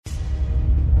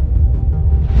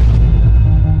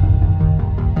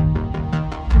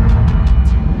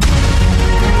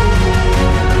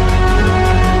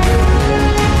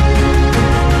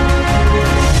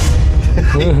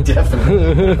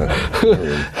Definitely.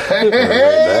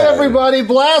 Hey, everybody,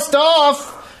 blast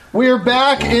off! We're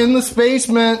back in the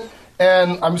Spacement,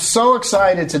 and I'm so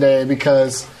excited today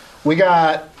because we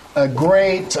got a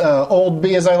great old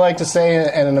bee, as I like to say,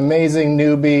 and an amazing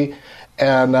newbie.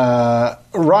 And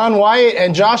Ron White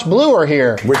and Josh Blue are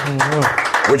here.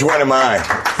 Which one am I?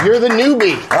 You're the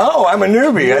newbie. Oh, I'm a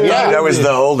newbie. I thought I was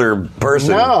the older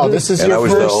person. No, this is your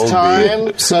first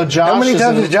time. So Josh, how many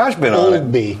times has Josh been on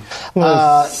it? Bee.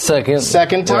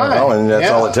 Second time. Oh, and that's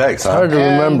all it takes. Huh? Hard to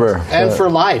remember. And for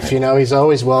life, he's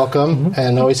always welcome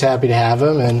and always happy to have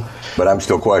him. But I'm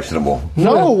still questionable.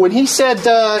 No, when he said,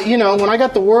 when I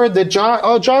got the word that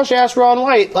Josh asked Ron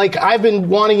White, I've been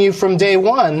wanting you from day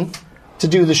one to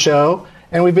do the show,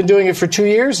 and we've been doing it for 2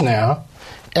 years now.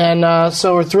 And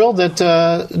so we're thrilled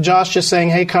that Josh just saying,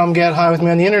 hey, come get high with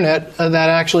me on the internet, that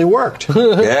actually worked.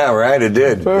 Yeah, right, it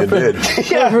did. Perfect. It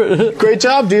did. Yeah, great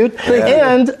job, dude.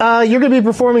 Yeah. And you're going to be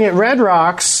performing at Red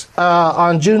Rocks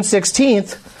on June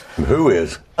 16th. Who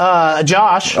is?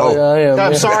 Josh. Oh, yeah, I am.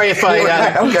 I'm sorry if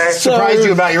I surprised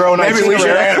you about your own maybe we should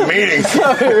have had a meeting.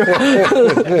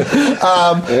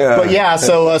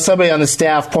 So somebody on the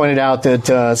staff pointed out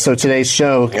that so today's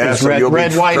show is red,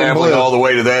 white, and blue. All the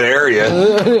way to that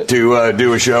area to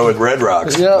do a show at Red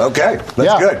Rocks. Yeah. Okay,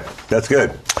 that's good. That's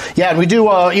good. Yeah, and we do,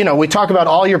 we talk about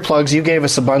all your plugs. You gave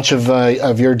us a bunch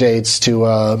of your dates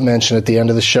to mention at the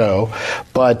end of the show.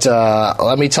 But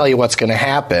let me tell you what's going to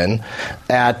happen.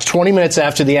 At 20 minutes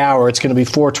after the hour, it's going to be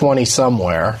 4:20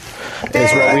 somewhere,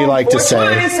 is what we like to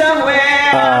say.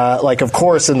 Of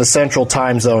course, in the central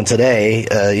time zone today,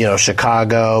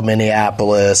 Chicago,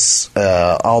 Minneapolis,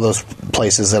 all those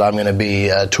places that I'm going to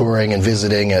be touring and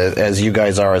visiting, as you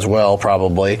guys are as well,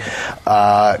 probably,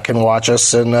 can watch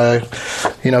us and,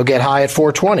 get high at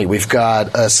 4:20. We've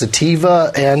got a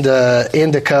sativa and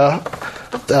indica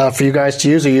for you guys to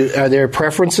use. Are there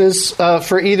preferences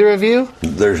for either of you?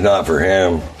 There's not for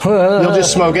him. You'll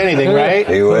just smoke anything, right?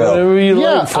 He will. Whatever you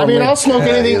like I'll smoke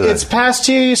anything. It's passed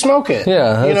to you, you smoke it.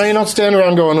 Yeah. You don't stand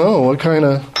around going, oh, what kind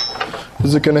of...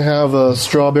 Is it going to have a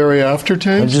strawberry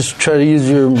aftertaste? I just try to use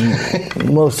your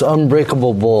most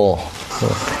unbreakable bowl.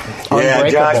 Yeah,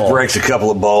 Josh breaks a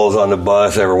couple of bowls on the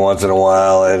bus every once in a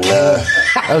while, and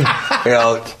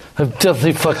I've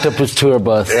definitely fucked up his tour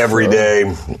bus every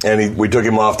day. And we took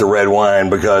him off the red wine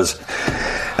because, for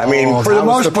the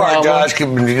most part, Josh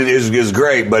is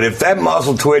great. But if that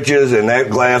muscle twitches and that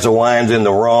glass of wine's in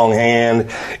the wrong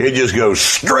hand, it just goes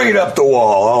straight up the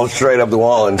wall, all straight up the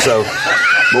wall. And so,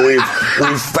 but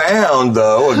we've found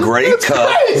though a great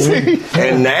cup,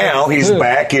 and now he's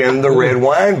back in the red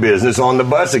wine business on the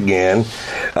bus again.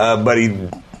 But he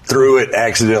threw it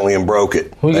accidentally and broke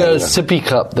it. We got a sippy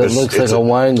cup that looks like a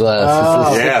wine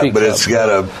glass. It's got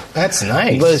a... That's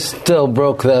nice. But it still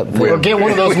broke that thing. Or get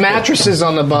one of those mattresses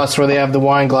on the bus where they have the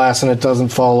wine glass and it doesn't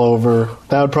fall over.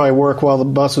 That would probably work while the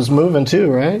bus was moving too,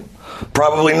 right?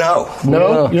 Probably no.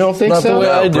 No? You don't think not so? The way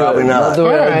I do probably it. not. The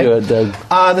way I do it, Doug.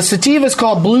 The sativa is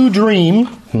called Blue Dream.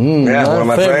 One of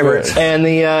my favorites. And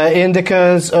the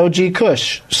indica is OG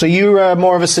Kush. So you're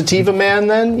more of a sativa man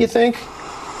then, you think?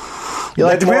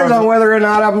 It depends on whether or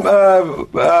not I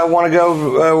want to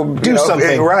go do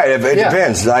something. Right, it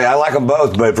depends. I like them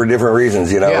both, but for different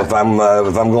reasons. If I'm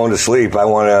going to sleep, I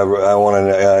want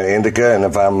an indica, and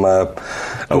if I'm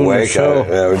awake,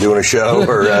 doing a show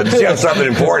or something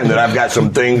important that I've got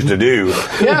some things to do.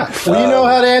 Yeah, well, you know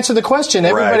how to answer the question.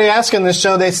 Everybody asking this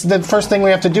show, the first thing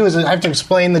we have to do is I have to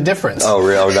explain the difference. Oh,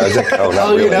 really? Not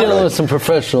really. You're dealing with some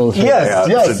professionals. Yes,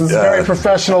 this is a very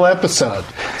professional episode.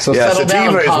 So settle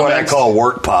down, sativa is what I call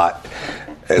work pot.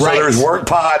 So there's work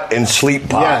pot and sleep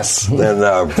pot. Yes. And,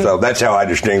 so that's how I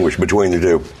distinguish between the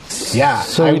two. Yeah.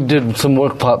 So you did some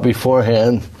work pot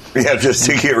beforehand. Yeah, just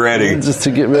to get ready. The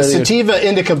sativa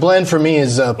indica blend for me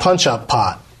is a punch-up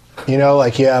pot. You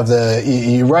have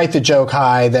you write the joke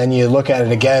high, then you look at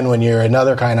it again when you're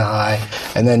another kind of high,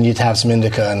 and then you'd have some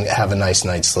indica and have a nice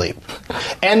night's sleep.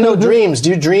 And no dreams.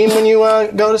 Do you dream when you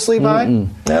go to sleep high? I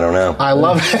don't know. I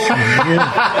love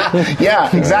it. Yeah,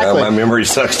 exactly. My memory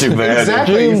sucks too bad.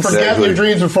 Exactly. You forget your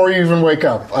dreams before you even wake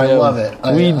up. I love it.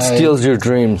 Weed steals your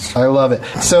dreams. I love it.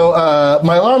 So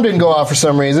my alarm didn't go off for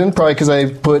some reason, probably because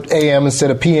I put AM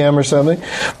instead of PM or something.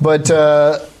 But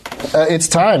it's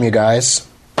time, you guys.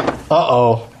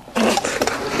 Uh-oh.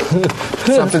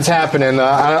 Something's happening.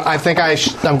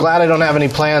 I'm glad I don't have any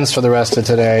plans for the rest of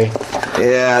today.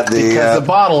 Yeah, because the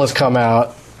bottle has come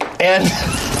out, and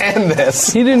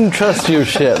this. He didn't trust your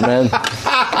shit, man.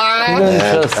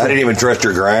 I didn't even trust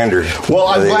your grinder. Well,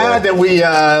 I'm glad that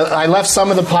I left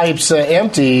some of the pipes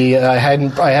empty. I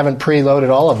haven't preloaded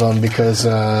all of them because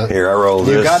here I rolled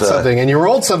this. You got something, and you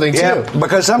rolled something too. Yeah,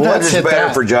 because sometimes it's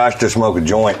better for Josh to smoke a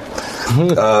joint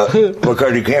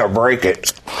because you can't break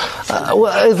it.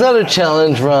 Is that a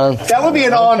challenge, Ron? That would be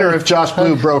an honor if Josh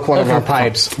Blue broke one of our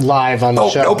pipes live on the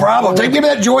show. No problem. Give me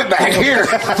that joint back here.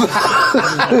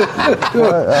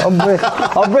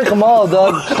 I'll break them all,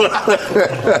 Doug.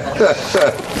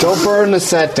 Don't burn the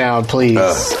set down, please.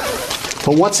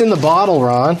 But what's in the bottle,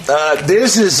 Ron?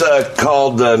 This is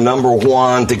called Number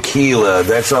One Tequila.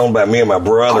 That's owned by me and my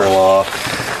brother-in-law.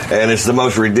 And it's the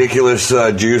most ridiculous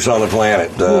juice on the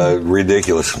planet.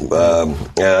 Ridiculous.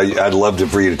 I'd love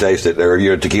for you to taste it. Are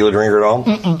you a tequila drinker at all?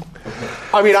 Mm-mm.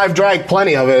 I mean, I've drank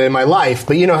plenty of it in my life,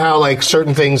 but you know how like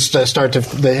certain things the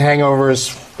hangovers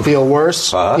feel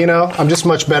worse? You know? I'm just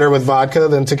much better with vodka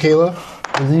than tequila.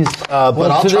 But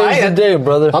I'll try it. The day,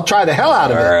 brother. I'll try the hell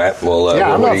out of it. All right. Well,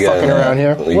 I'm not fucking around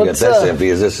here. You got that empty.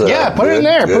 Is this? Put it in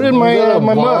there. Put it in my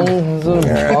mug. Is it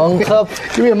a bong cup?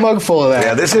 Give me a mug full of that.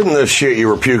 Yeah, this isn't the shit you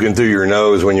were puking through your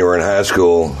nose when you were in high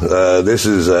school. This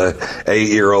is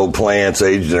 8-year-old plants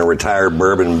aged in a retired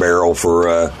bourbon barrel for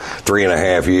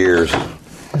 3.5 years.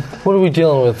 What are we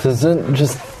dealing with? Is it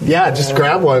just... Yeah, just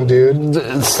grab one, dude. And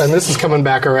this is coming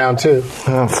back around, too.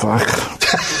 Oh, fuck.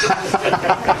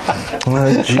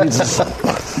 Oh, Jesus.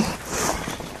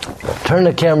 Turn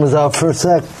the cameras off for a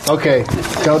sec. Okay,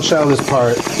 don't show this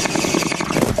part.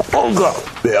 Oh, God.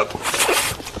 Yep.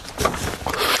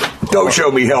 Don't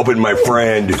show me helping my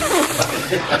friend.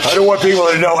 I don't want people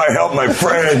to know I help my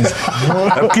friends.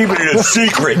 I'm keeping it a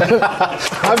secret.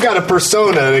 I've got a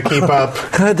persona to keep up.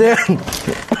 God damn.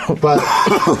 But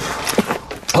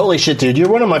holy shit, dude! You're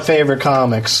one of my favorite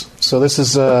comics. So this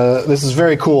is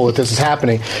very cool that this is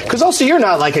happening. Because also you're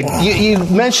not like you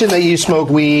mentioned that you smoke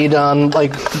weed on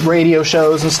like radio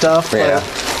shows and stuff. Yeah.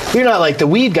 You're not like the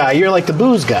weed guy. You're like the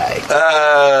booze guy.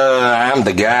 I'm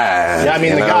the guy. Yeah, I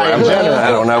mean the guy in general. I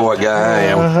don't know what guy I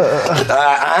am.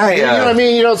 You know what I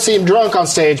mean? You don't seem drunk on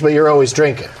stage, but you're always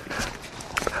drinking.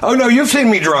 Oh, no, you've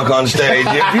seen me drunk on stage.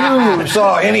 If you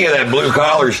saw any of that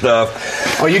blue-collar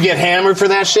stuff... Oh, you get hammered for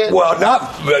that shit? Well,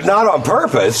 not on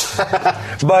purpose,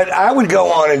 but I would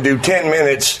go on and do 10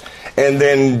 minutes, and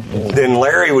then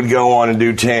Larry would go on and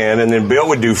do 10, and then Bill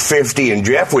would do 50, and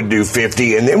Jeff would do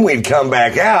 50, and then we'd come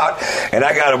back out, and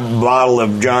I got a bottle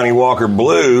of Johnny Walker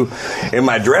Blue in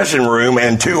my dressing room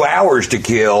and 2 hours to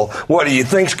kill. What do you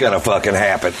think's going to fucking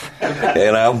happen?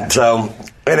 You know, so...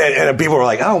 And people were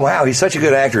like, oh, wow, he's such a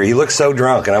good actor. He looks so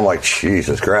drunk. And I'm like,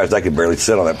 Jesus Christ, I could barely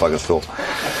sit on that fucking stool.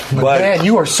 But man,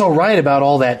 you are so right about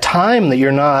all that time that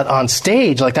you're not on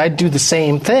stage. Like, I'd do the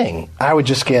same thing. I would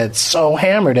just get so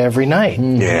hammered every night.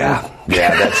 Yeah,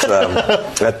 that's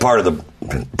part of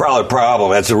the probably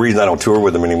problem. That's the reason I don't tour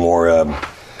with them anymore.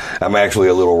 I'm actually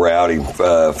a little rowdy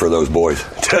for those boys,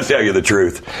 to tell you the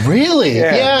truth. Really?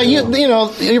 Yeah, you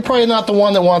know, you're probably not the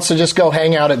one that wants to just go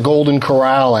hang out at Golden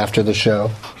Corral after the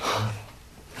show.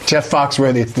 Jeff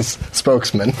Foxworthy, the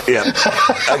spokesman. Yeah,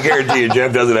 I guarantee you,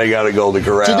 Jeff doesn't hang out at Golden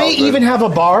Corral. Do they even have a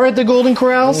bar at the Golden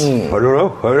Corrals? I don't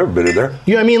know. I've never been in there.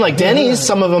 You know what I mean? Like Denny's,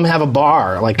 some of them have a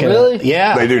bar. Like really?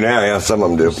 Yeah. They do now, yeah. Some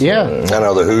of them do. Yeah. I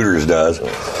know the Hooters does.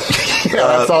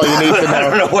 That's all you need to know. I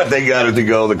don't know what they got at the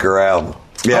Golden Corral.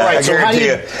 Yeah, right, I guarantee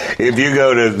you, if you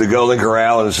go to the Golden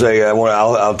Corral and say,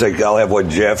 I'll have what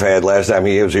Jeff had last time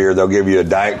he was here, they'll give you a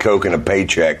Diet Coke and a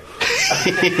paycheck.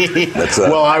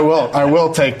 Well, I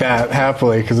will take that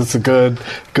happily because it's a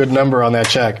good number on that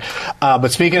check.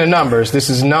 But speaking of numbers,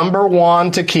 this is Number One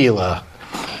Tequila.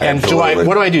 And what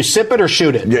do I do? Sip it or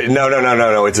shoot it? Yeah,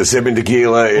 no. It's a sipping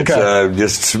tequila. It's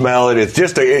just smell it.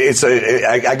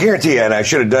 I guarantee you, and I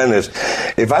should have done this.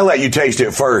 If I let you taste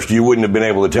it first, you wouldn't have been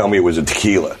able to tell me it was a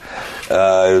tequila.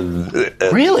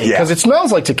 Really? Because it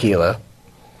smells like tequila.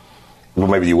 Well,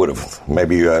 maybe you would have.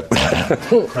 Maybe. It's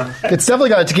definitely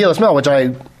got a tequila smell, which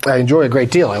I enjoy a great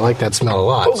deal. I like that smell a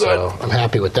lot, so I'm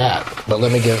happy with that. But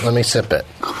let me sip it.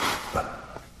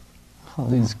 All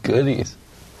these goodies.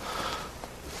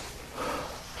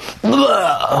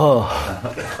 Oh.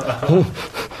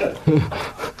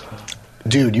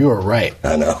 Dude, you are right.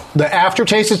 I know. The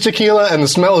aftertaste is tequila and the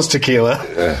smell is tequila.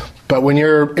 Yeah. But when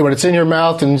it's in your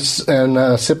mouth and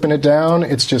sipping it down,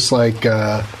 it's just like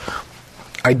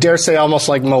I dare say almost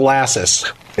like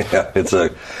molasses. Yeah,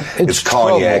 it's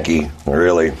cognac-y,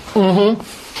 really. Mm-hmm.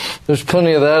 There's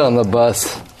plenty of that on the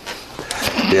bus.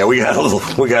 Yeah, we got a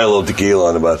little tequila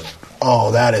on the bus.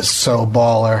 Oh, that is so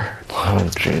baller. Oh,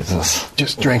 Jesus.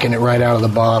 Just drinking it right out of the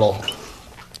bottle.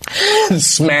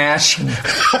 Smash.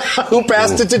 Who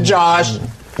passed it to Josh?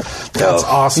 That's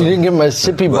awesome. You didn't get my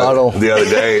sippy bottle. The other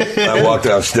day, I walked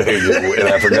on stage and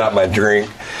I forgot my drink,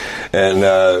 and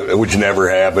which never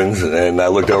happens. And I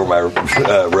looked over my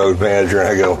road manager and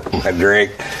I go, my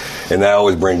drink. And I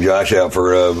always bring Josh out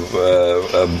for a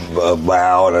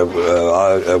bow and a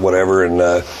whatever, and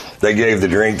they gave the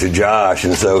drink to Josh,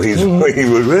 and so he was. I'm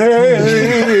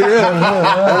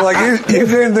like, you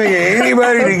couldn't think of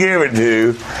anybody to give it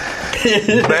to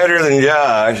better than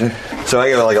Josh. So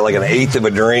I got like an eighth of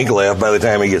a drink left by the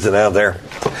time he gets it out there.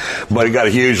 But he got a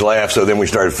huge laugh, so then we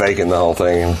started faking the whole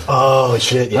thing. Oh,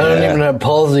 shit, yeah. I don't even have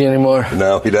palsy anymore.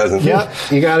 No, he doesn't. Yep,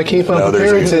 you got to keep up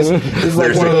appearances. It's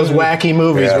like one of those wacky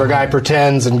movies where a guy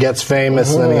pretends and gets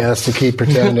famous, and then he has to keep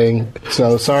pretending.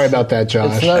 So sorry about that,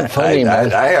 Josh. It's not funny,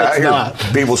 man. I hear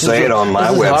people say it on my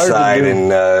website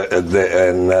and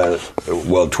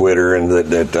Twitter, and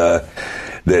that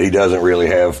he doesn't really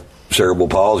have cerebral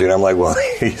palsy, and I'm like, well,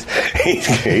 he's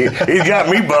got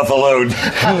me buffaloed,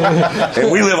 and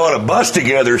we live on a bus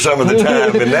together some of the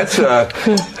time, and that's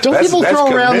don't people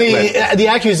throw around the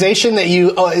accusation that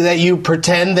you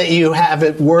pretend that you have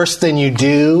it worse than you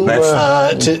do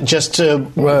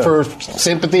for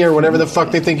sympathy or whatever the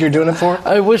fuck they think you're doing it for?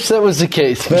 I wish that was the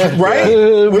case, man. Right?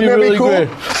 Wouldn't that be cool?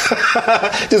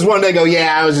 Just one day go,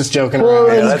 I was just joking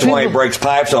around. Yeah, that's why he breaks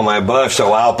pipes on my bus,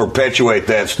 so I'll perpetuate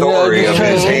that story of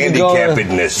his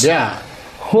handicappedness. Yeah.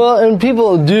 Well, and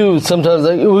people do sometimes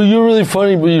like, well, you're really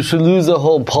funny, but you should lose the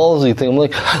whole palsy thing. I'm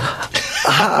like,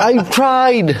 I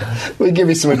tried. Let me give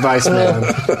you some advice, man.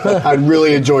 I'd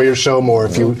really enjoy your show more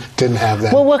if you didn't have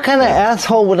that. Well, what kind of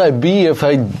asshole would I be if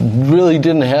I really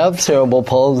didn't have cerebral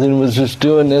palsy and was just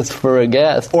doing this for a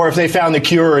guest? Or if they found the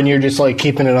cure and you're just like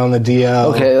keeping it on the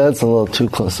DL. Okay, that's a little too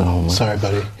close to home. Sorry,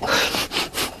 buddy.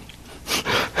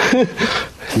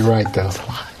 You're right, though.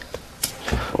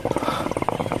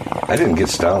 I didn't get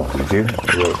stoned, did you?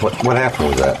 What happened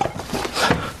with that?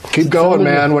 Keep going,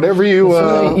 man. Whatever you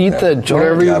eat that joint.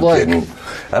 Whatever you like. Kidding.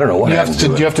 I don't know what happened to it.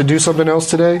 Do you have to do something else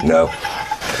today? No.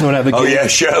 You want to have a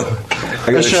show.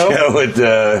 I got a show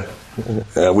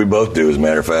at. We both do, as a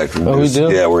matter of fact. We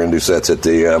do? Yeah, we're going to do sets at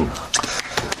the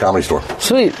Comedy Store.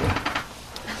 Sweet.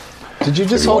 Did you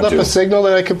just hold up a signal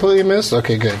that I completely missed?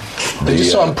 Okay, good. I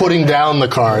just saw him putting down the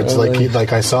cards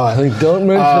like I saw it. Like, don't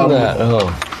mention that.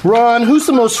 Oh. Ron, who's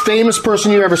the most famous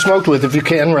person you ever smoked with, if you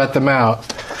can rat them out?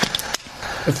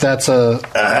 If that's a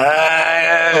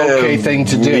okay thing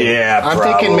to do. Yeah, I'm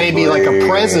thinking maybe like a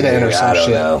president or some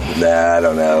shit. I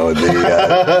don't know.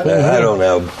 I don't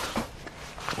know.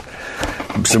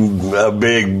 Some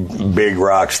big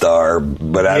rock star,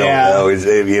 but I don't know.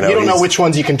 You don't know which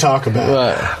ones you can talk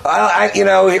about. Right.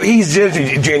 He's just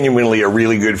genuinely a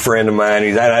really good friend of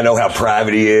mine. I know how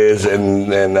private he is,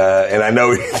 and I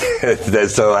know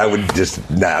that. So I would just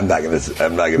I'm not gonna.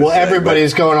 Well,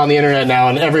 everybody's going on the internet now,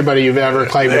 and everybody you've ever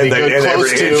claimed to be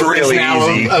close to it's really is now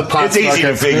easy. It's easy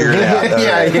to figure it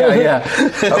out. Yeah.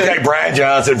 Okay, Brian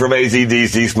Johnson from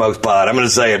ACDC smokes pot. I'm going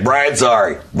to say it. Brian,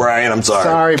 I'm sorry.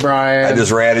 Sorry, Brian. I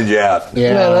just ratted you out.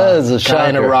 Yeah, that is a shocker. Guy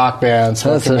in a rock band.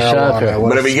 That's a shocker.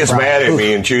 But if he gets mad at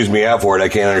me and chews me out for it, I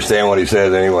can't understand what he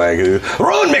says anyway.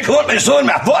 Ruin me, cut me, son,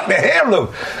 my fuck me, hell.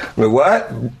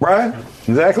 What, Brian?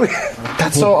 Exactly.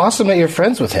 That's so awesome that you're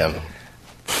friends with him.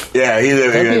 Yeah, he's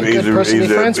a good person to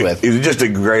be friends with. He's just the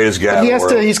greatest guy. But in the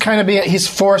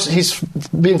world. He's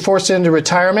being forced into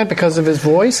retirement because of his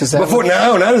voice. Is that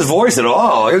no, not his voice at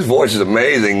all. His voice is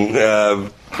amazing.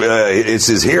 It's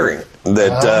his hearing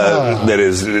that the sound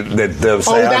that's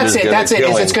it. That's it.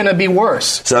 It's going to be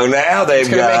worse. So now they've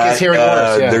got. Make his hearing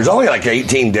worse. Yeah. There's only like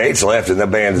 18 dates left, and the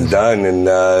band's done.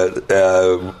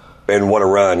 And what a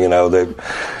run!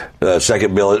 The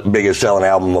second biggest selling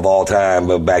album of all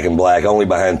time, Back in Black, only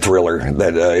behind Thriller.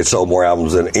 That it sold more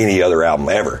albums than any other album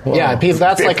ever. Yeah,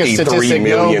 that's like a statistic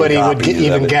nobody would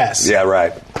even guess. Yeah,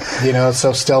 right. It's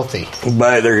so stealthy.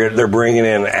 But they're bringing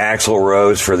in Axl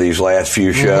Rose for these last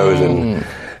few shows,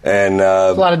 and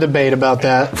a lot of debate about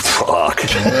that. Fuck.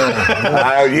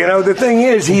 The thing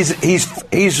is,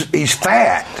 he's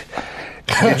fat.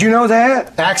 Did you know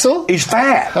that? Axl? He's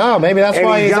fat. Oh, maybe that's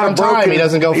why he's on time. He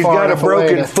doesn't go far enough away.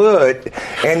 He's got a broken foot,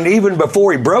 and even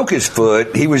before he broke his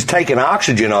foot, he was taking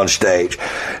oxygen on stage.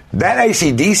 That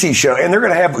AC/DC show, and they're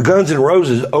going to have Guns N'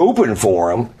 Roses open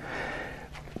for him,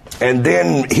 and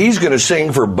then he's going to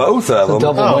sing for both of them.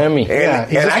 Double whammy. And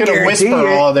he's just going to whisper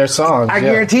all of their songs. I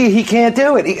guarantee he can't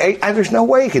do it. There's no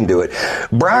way he can do it.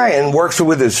 Brian works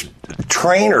with his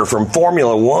trainer from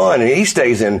Formula One, and he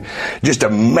stays in just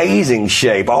amazing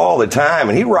shape all the time,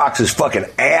 and he rocks his fucking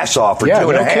ass off for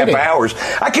 2.5 hours.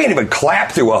 I can't even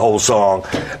clap through a whole song.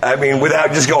 I mean,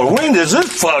 without just going, when does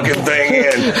this fucking thing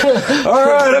end? All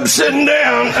right, I'm sitting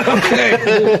down.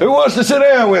 Okay, who wants to sit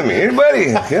down with me?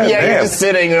 Anybody? You're just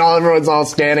sitting, and everyone's all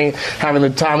standing, having the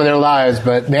time of their lives.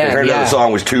 But man, the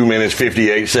song was 2 minutes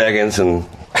 58 seconds, and.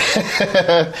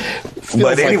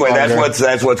 But anyway,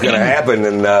 that's what's going to happen,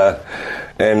 and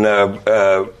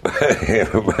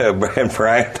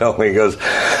Brian told me, he goes,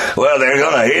 well, they're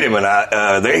going to hit him,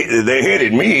 and they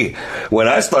hated me when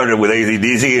I started with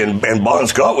AC/DC, and Bon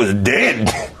Scott was dead.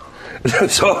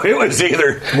 So it was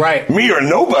either me or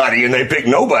nobody, and they picked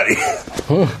nobody.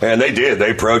 And they did.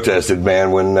 They protested,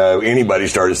 man, when anybody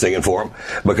started singing for them,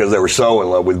 because they were so in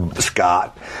love with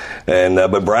Scott. And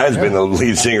but Brian's been the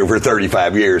lead singer for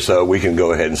 35 years, so we can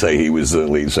go ahead and say he was the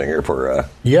lead singer for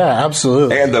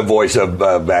absolutely, and the voice of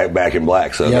Back in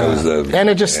Black. So that was and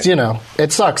it just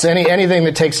it sucks. Anything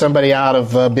that takes somebody out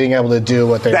of being able to do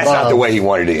what they love. That's not the way he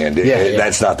wanted to end it.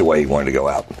 That's not the way he wanted to go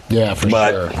out. Yeah, for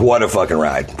sure. But what a fucking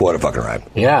ride! What a fucking ride!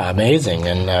 Yeah, amazing,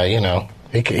 and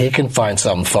He can find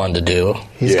something fun to do.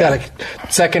 He's got a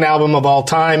second album of all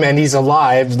time, and he's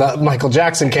alive. Michael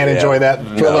Jackson can't enjoy that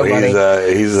thriller money.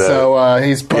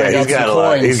 He's putting out some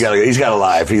coins. He's got a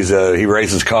life. He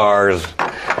races cars,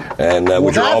 and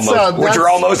which are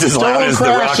almost as loud as the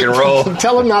rock and roll.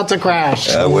 Tell him not to crash.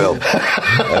 I will.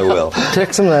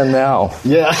 Text him that now.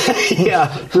 Yeah.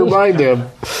 Remind him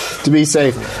to be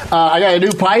safe. I got a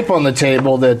new pipe on the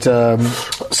table that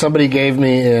somebody gave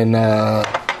me in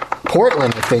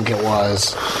Portland, I think it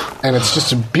was, and it's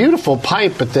just a beautiful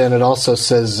pipe, but then it also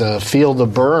says "Feel the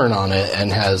Burn" on it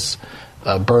and has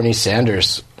Bernie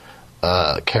Sanders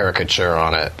caricature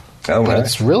on it. Oh, but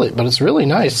nice. it's really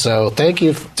nice. So thank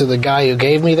you to the guy who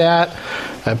gave me that.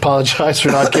 I apologize for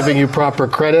not giving you proper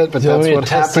credit, but that's what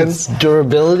happens.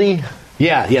 Durability.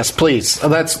 Yeah, yes, please.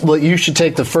 You should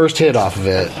take the first hit off of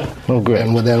it. Oh, great.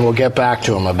 And then we'll get back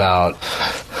to him about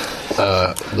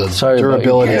the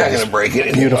durability. You're not going to break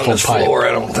it beautiful on this pipe. floor,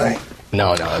 I don't think.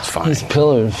 No, it's fine. These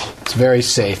pillars. It's very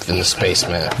safe in this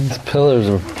basement. These pillars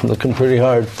are looking pretty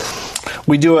hard.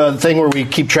 We do a thing where we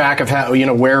keep track of how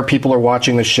where people are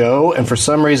watching the show, and for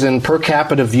some reason, per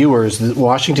capita viewers,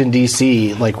 Washington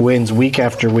D.C. wins week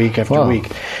after week after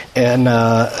week, and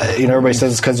everybody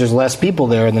says it's because there's less people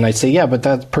there, and then I say, yeah, but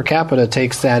that per capita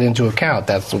takes that into account.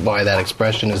 That's why that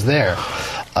expression is there,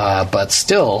 but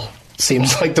still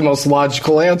seems like the most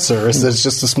logical answer is that it's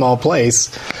just a small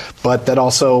place, but that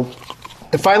also.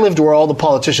 If I lived where all the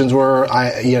politicians were,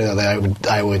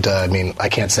 I would. I mean, I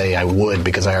can't say I would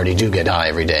because I already do get high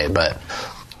every day, but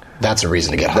that's a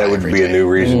reason to get high. That would every be day. a new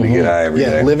reason to get high every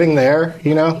day. Yeah, living there,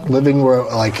 living where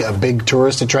like a big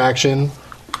tourist attraction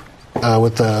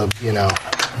with the,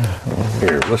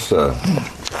 Here, let's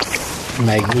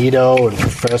Magneto and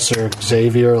Professor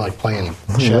Xavier playing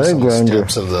chess on the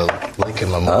steps of the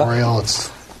Lincoln Memorial. It's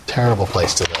a terrible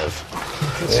place to live.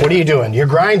 Yeah. What are you doing? You're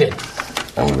grinding.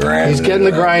 I'm grinding. He's getting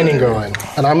the grinding going.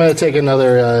 And I'm going to take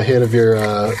another hit of your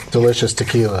delicious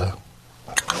tequila.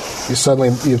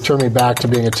 You've turned me back to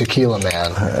being a tequila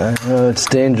man. It's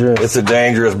dangerous. It's a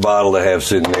dangerous bottle to have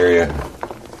sitting near you.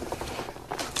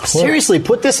 Seriously,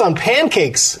 put this on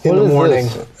pancakes in the morning.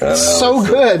 It's so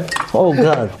good. Oh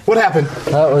God! What happened?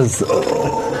 That was.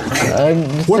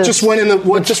 What just went in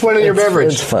your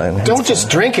beverage? It's fine. Don't just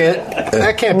drink it.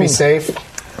 That can't be safe.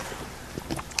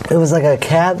 It was like a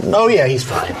cat. Oh yeah, he's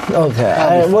fine.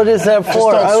 Okay. What is that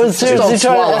for? I was seriously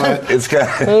trying to. It's got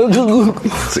acid What is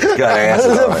it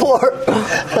on it. for?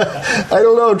 I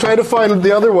don't know. Try to find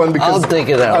the other one because I'll take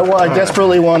it out. I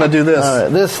desperately want to do this. All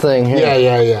right, this thing here.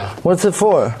 Yeah. What's it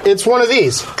for? It's one of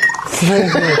these.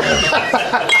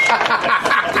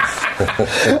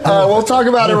 We'll talk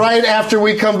about it right after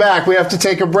we come back. We have to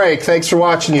take a break. Thanks for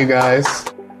watching, you guys.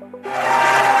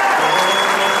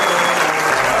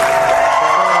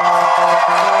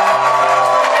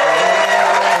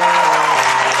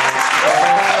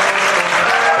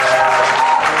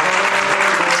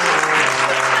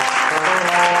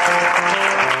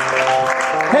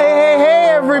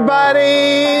 Hey,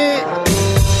 everybody!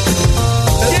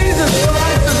 Jesus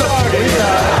Christ is a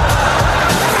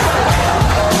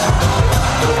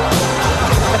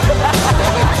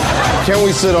Can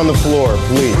we sit on the floor,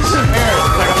 please? Did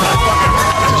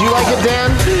you like it,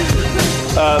 Dan?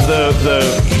 The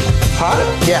pot?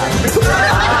 Yeah.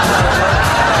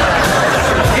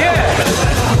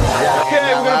 Yeah.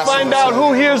 Okay, we're gonna find out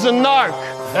who here's a narc.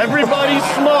 Everybody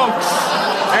smokes.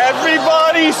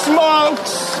 Everybody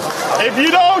smokes. If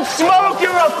you don't smoke,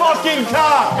 you're a fucking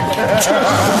cop.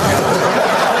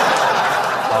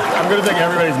 I'm going to think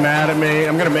everybody's mad at me.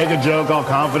 I'm going to make a joke all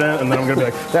confident, and then I'm going to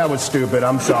be like, that was stupid.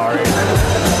 I'm sorry.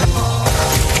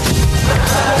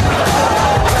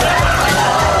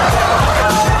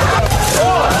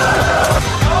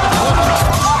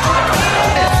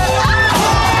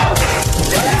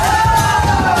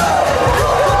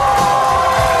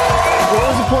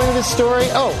 Story.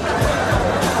 And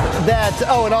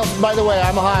also, by the way,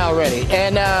 I'm high already.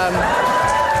 And yeah,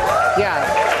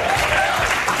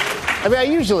 I mean, I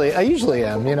usually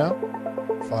am, you know,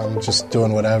 if I'm just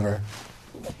doing whatever.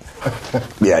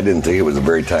 Yeah, I didn't think it was a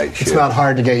very tight ship. It's not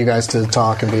hard to get you guys to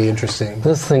talk and be interesting.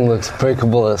 This thing looks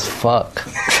breakable as fuck.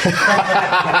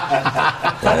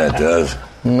 Yeah, it does.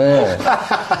 Man.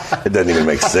 It doesn't even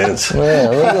make sense.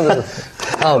 Man, look at this.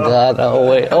 Oh, God.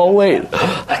 Oh, wait.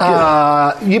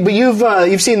 But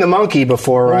you've seen the monkey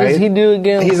before, right? What does he do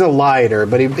again? He's a lighter,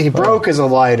 but he broke as a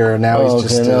lighter, and now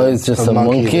he's just a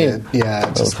monkey. It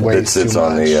just weighs too much.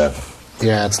 On the,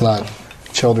 yeah, it's not.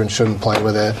 Children shouldn't play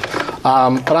with it. But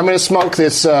I'm going to smoke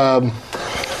this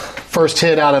first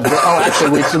hit out of...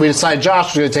 actually, we decided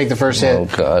Josh was going to take the first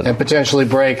hit and potentially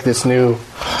break this new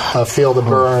Feel the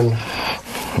Burn.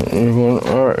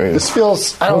 This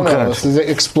feels... I don't know. Is it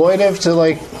exploitive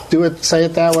to, say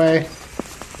it that way?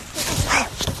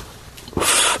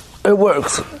 It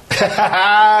works.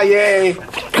 Yay.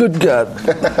 Good God.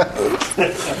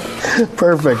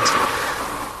 Perfect.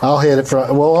 I'll hit it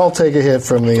from... Well, I'll take a hit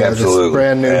from the this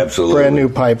brand new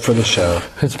pipe for the show.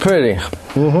 It's pretty.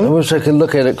 Mm-hmm. I wish I could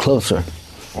look at it closer.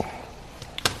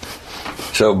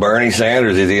 So Bernie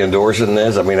Sanders, is he endorsing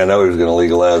this? I mean, I know he was going to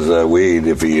legalize weed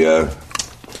if he...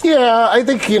 Yeah, I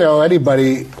think,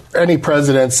 any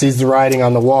president sees the writing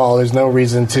on the wall. There's no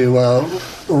reason to, all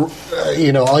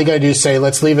you got to do is say,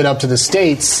 let's leave it up to the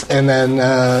states, and then,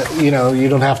 you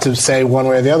don't have to say one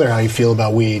way or the other how you feel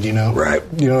about weed, Right.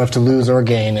 You don't have to lose or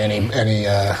gain any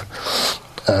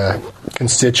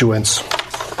constituents.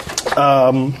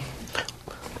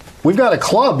 We've got a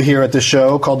club here at the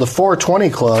show called the 420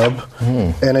 Club,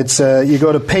 and it's, you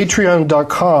go to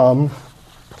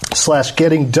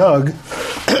patreon.com/GettingDoug,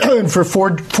 and for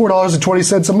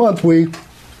 $4.20 a month, we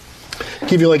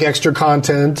give you extra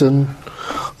content and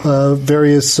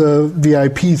various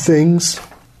VIP things.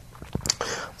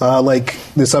 Like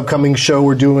this upcoming show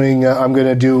we're doing, I'm going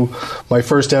to do my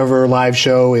first ever live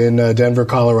show in Denver,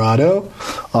 Colorado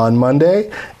on Monday.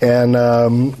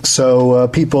 And so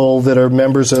people that are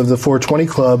members of the 420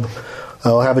 Club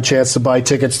I'll have a chance to buy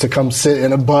tickets to come sit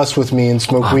in a bus with me and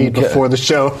smoke weed before the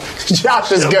show.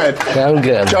 Josh is good. I'm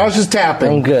good. Josh is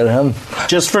tapping. I'm good.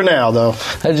 Just for now, though.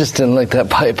 I just didn't like that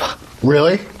pipe.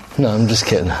 Really? No, I'm just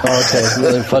kidding. Okay. It's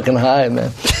really fucking high, man.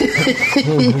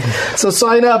 So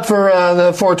sign up for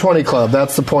the 420 Club.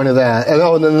 That's the point of that. And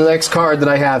then the next card that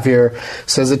I have here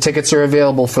says the tickets are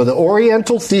available for the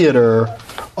Oriental Theater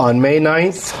on May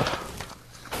 9th.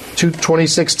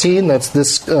 2016. That's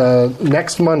this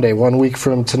next Monday, 1 week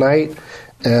from tonight.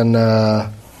 And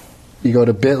you go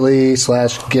to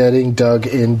bit.ly/GettingDoug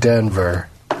in Denver.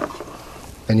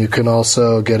 And you can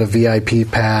also get a VIP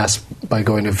pass by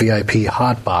going to VIP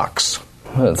Hotbox.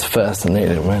 That's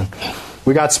fascinating, man.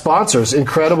 We got sponsors: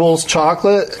 Incredibles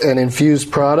Chocolate and Infused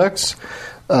Products,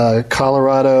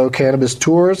 Colorado Cannabis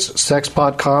Tours,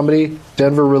 Sexpot Comedy,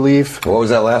 Denver Relief. What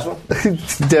was that last one?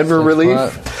 Denver Relief.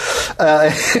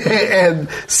 And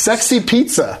Sexy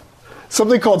Pizza.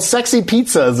 Something called Sexy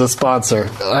Pizza is a sponsor.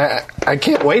 I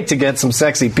can't wait to get some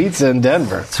sexy pizza in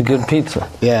Denver. It's a good pizza.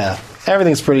 Yeah.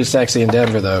 Everything's pretty sexy in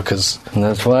Denver, though, because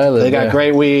that's why I live they got there.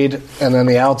 great weed, and then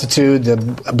the altitude, the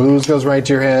booze goes right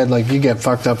to your head. You get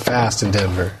fucked up fast in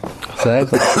Denver.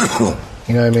 Exactly.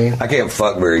 You know what I mean? I can't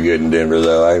fuck very good in Denver,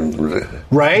 though.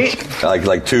 Right?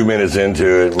 Like 2 minutes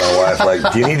into it, my wife's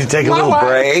like, "Do you need to take a little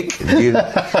break?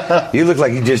 You look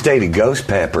like you just ate a ghost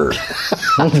pepper."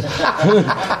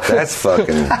 That's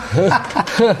fucking...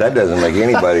 That doesn't make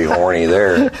anybody horny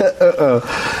there.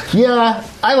 Yeah,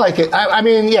 I like it. I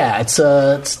mean, yeah, it's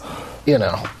you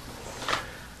know,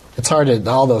 it's hard to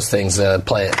all those things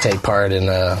take part in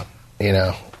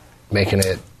making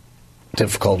it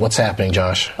difficult. What's happening,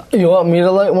 Josh? You want me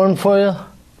to light one for you?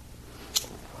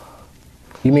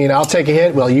 You mean I'll take a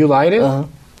hit while you light it? Uh-huh.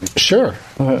 Sure.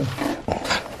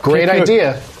 Great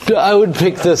idea. I would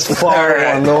pick this far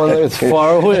one, the one that's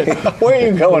far away. Where are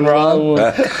you going, Ron?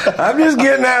 I'm just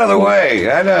getting out of the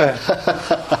way. I know.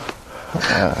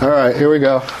 All right, here we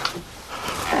go.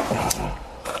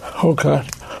 Oh, God.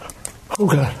 Oh,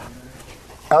 God.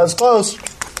 That was close.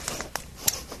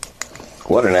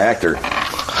 What an actor.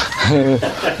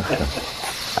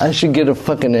 I should get a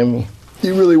fucking Emmy.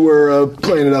 You really were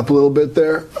playing it up a little bit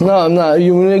there. No, I'm not.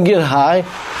 When you get high,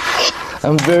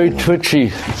 I'm very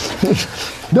twitchy.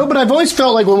 No, but I've always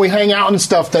felt like when we hang out and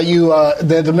stuff that you,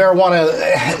 the marijuana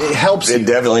helps you. It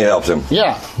definitely helps him.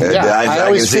 Yeah. I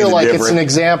always can see feel the like difference. it's an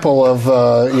example of,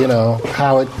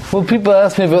 how it... Well, people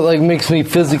ask me if it makes me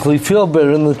physically feel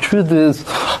better, and the truth is,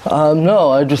 no,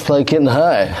 I just like getting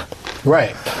high.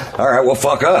 Right. All right, well,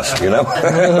 fuck us,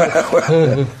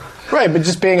 Right, but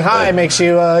just being high makes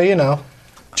you,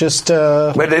 just...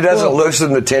 But it doesn't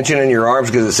loosen the tension in your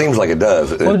arms because it seems like it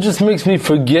does. Well, it just makes me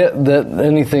forget that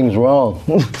anything's wrong.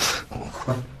 Okay.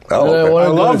 I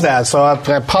love that, so I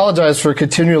apologize for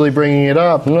continually bringing it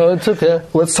up. No, it's okay.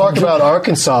 Let's talk about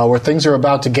Arkansas, where things are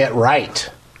about to get right.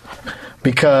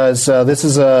 Because this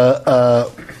is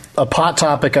a pot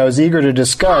topic I was eager to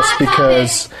discuss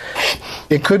because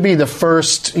it could be the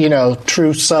first,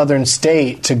 true southern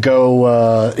state to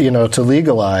go, to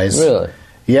legalize. Really?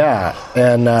 Yeah,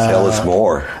 and tell us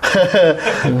more.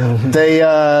 They you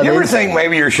ever think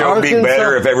maybe your show would be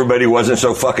better if everybody wasn't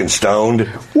so fucking stoned?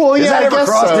 Well, Has yeah, that I ever guess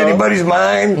crossed so. anybody's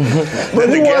mind that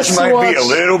the guests might be a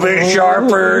little bit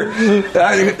sharper?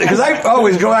 Because I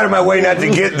always go out of my way not to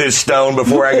get this stoned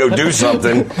before I go do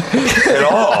something at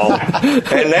all.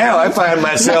 And now I find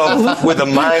myself with the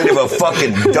mind of a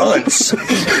fucking dunce.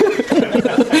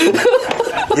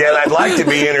 Yet I'd like to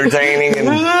be entertaining, and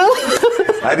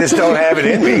I just don't have it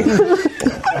in me.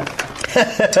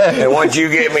 And once you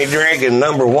get me drinking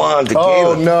number one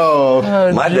tequila, oh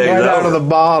no, my day's right out of over. the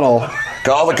bottle.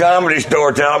 Call the comedy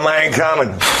store, tell them I ain't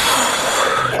coming.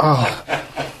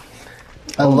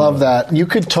 I love that. You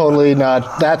could totally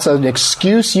not. That's an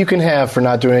excuse you can have for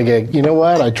not doing a gig. You know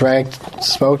what? I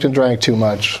smoked and drank too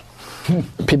much.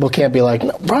 People can't be like,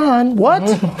 Ron, what?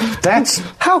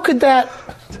 How could that?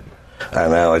 I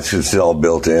know, it's all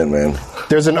built in, man.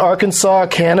 There's an Arkansas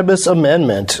cannabis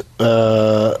amendment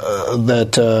that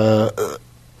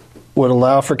would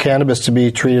allow for cannabis to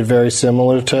be treated very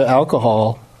similar to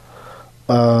alcohol.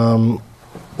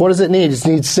 What does it need? Does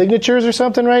it need signatures or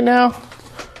something right now?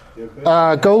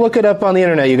 Go look it up on the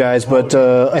internet, you guys, but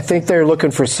I think they're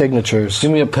looking for signatures. Give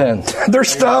me a pen. They're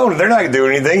stoned. They're not going to do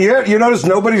anything. You notice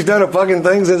nobody's done a fucking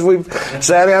thing since we've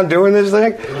sat down doing this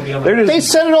thing? They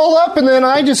set it all up, and then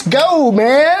I just go,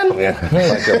 man. Yeah,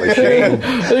 like a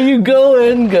machine. You go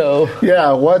and go.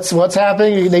 Yeah, what's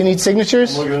happening? They need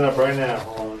signatures? I'm looking it up right now.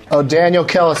 Hold on. Oh, Daniel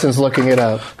Kellison's looking it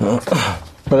up.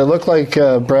 But it looked like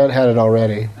Brett had it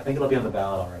already. I think it'll be on the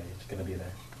ballot already. It's going to be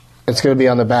there. It's going to be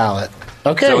on the ballot.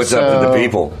 Okay, So it's up to the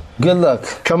people. Good luck.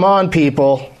 Come on,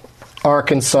 people.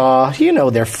 Arkansas,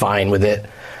 they're fine with it.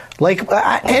 Like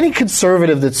any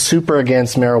conservative that's super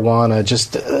against marijuana,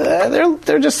 just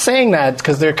they're just saying that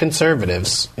because they're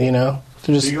conservatives. They're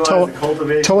just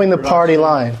towing the party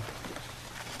line.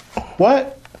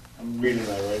 What? I'm reading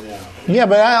that right now. Yeah,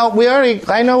 but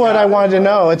I know what I wanted to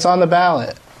know. It's on the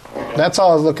ballot. That's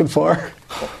all I was looking for.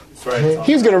 That's right.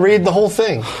 He's going to read the whole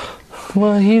thing.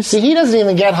 Well, He doesn't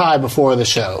even get high before the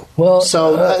show. Well,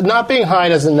 so not being high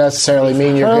doesn't necessarily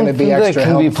mean you're going to be extra that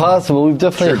can helpful. be possible. We've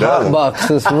definitely hotboxed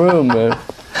this room, man.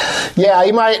 Yeah,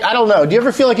 you might. I don't know. Do you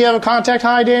ever feel like you have a contact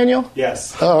high, Daniel?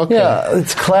 Yes. Oh, okay. Yeah,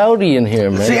 it's cloudy in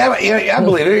here, man. See, I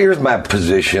believe it. Here's my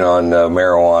position on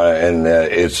marijuana,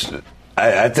 and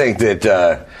I think that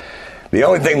the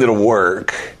only thing that'll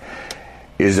work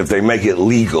is if they make it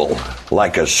legal,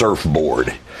 like a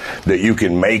surfboard. That you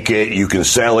can make it, you can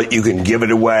sell it, you can give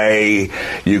it away,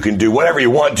 you can do whatever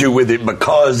you want to with it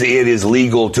because it is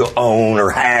legal to own or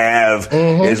have.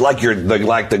 Mm-hmm. It's like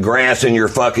like the grass in your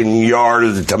fucking yard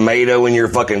or the tomato in your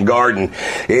fucking garden.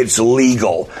 It's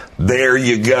legal. There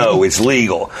you go. It's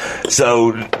legal.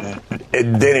 So then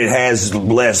it has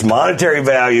less monetary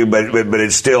value, but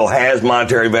it still has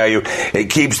monetary value. It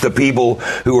keeps the people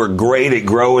who are great at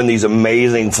growing these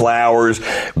amazing flowers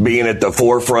being at the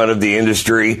forefront of the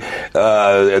industry.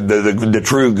 The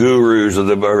true gurus are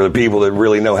the people that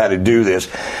really know how to do this,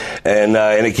 and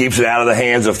it keeps it out of the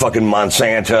hands of fucking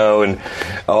Monsanto and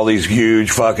all these huge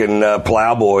fucking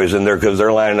plowboys, and because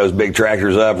they're lining those big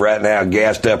tractors up right now,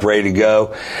 gassed up, ready to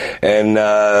go, and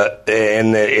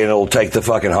it'll take the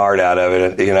fucking heart out of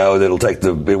it.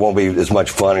 It won't be as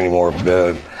much fun anymore.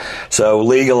 So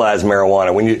legalize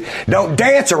marijuana. When you don't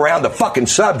dance around the fucking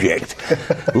subject,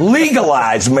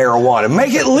 legalize marijuana.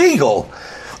 Make it legal.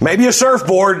 Maybe a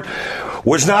surfboard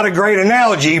was not a great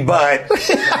analogy, but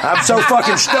I'm so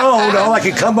fucking stoned, all I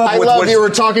could come up with was... you were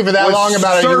talking for that long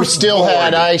about it. You still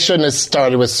had... surfboard. I shouldn't have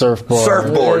started with surfboard.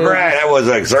 Surfboard, right. That was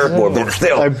like surfboard, but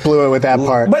still. I blew it with that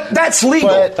part. But that's legal.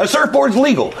 A surfboard's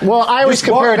legal. Well, I always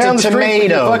compare it to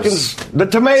tomatoes. The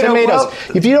tomatoes. Well,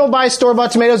 if you don't buy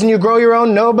store-bought tomatoes and you grow your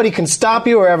own, nobody can stop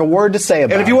you or have a word to say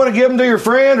about it. And if you want to give them to your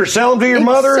friend or sell them to your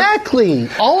mother... Exactly.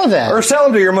 All of that. Or sell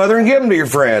them to your mother and give them to your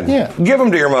friend. Yeah. Give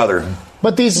them to your mother.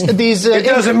 But these it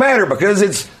doesn't matter because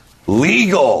it's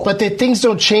legal. But things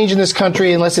don't change in this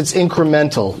country unless it's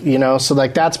incremental, you know? So,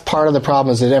 like, that's part of the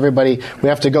problem is that we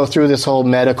have to go through this whole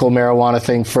medical marijuana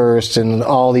thing first and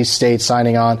all these states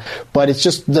signing on. But it's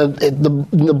just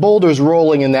the boulder's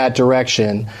rolling in that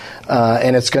direction,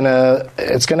 and it's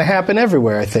gonna happen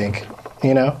everywhere, I think,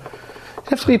 you know? You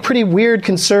have to be a pretty weird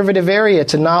conservative area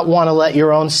to not want to let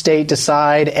your own state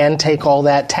decide and take all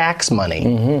that tax money.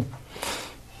 Mm-hmm.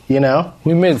 You know?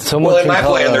 We made so much. Well, in my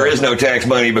plan, there is no tax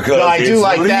money because it's legal.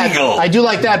 I do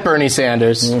like that, Bernie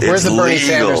Sanders. Where's the Bernie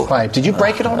Sanders pipe? Did you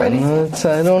break it already?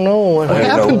 I don't know. What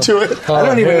happened to it? I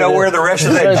don't even know where the rest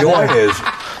of that joint is.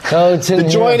 Oh, it's in the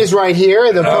joint is right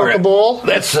here, the pokeball.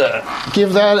 That's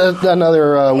give that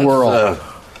another whirl.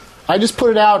 I just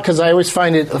put it out because I always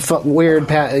find it weird,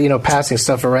 passing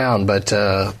stuff around, but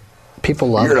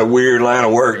people love it. You're in a weird line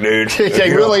of work, dude. I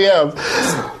really am.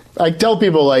 I tell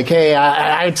people, like, hey,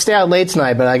 I'd stay out late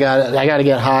tonight, but I got to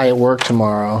get high at work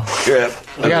tomorrow. Yeah.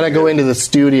 I got to go into the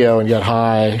studio and get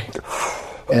high.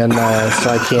 And so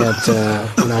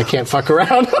I can't fuck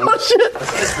around. Oh, shit.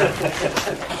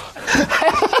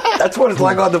 That's what it's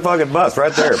like on the fucking bus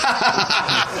right there.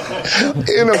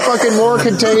 In a fucking more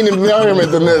contained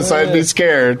environment than this, I'd be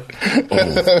scared.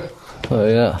 Oh,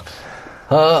 yeah.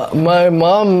 My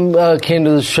mom came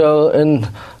to the show, and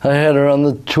I had her on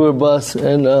the tour bus,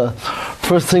 and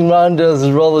first thing Ron does is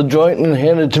roll a joint and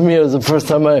hand it to me. It was the first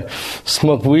time I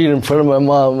smoked weed in front of my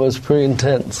mom. It was pretty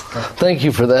intense. Thank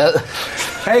you for that.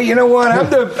 Hey, you know what?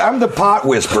 I'm the pot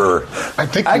whisperer. I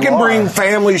think I can bring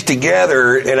families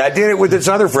together, and I did it with this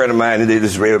other friend of mine,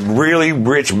 this really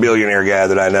rich billionaire guy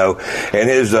that I know, and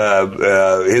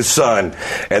his son,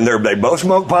 and they both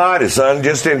smoke pot. His son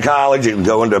just in college and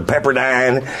going to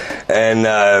Pepperdine, and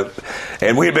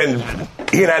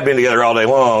he and I had been together all day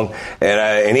long,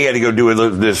 and he had to go do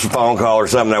this phone call or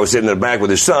something. I was sitting in the back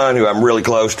with his son, who I'm really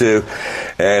close to,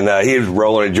 and he was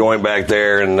rolling a joint back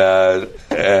there, and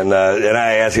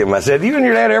I asked him, I said, you and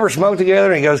your dad ever smoke together?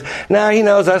 And he goes, no, he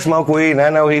knows I smoke weed, and I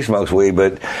know he smokes weed,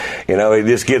 but, it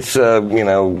just gets,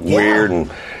 weird.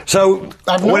 And so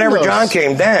whenever John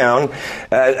came down,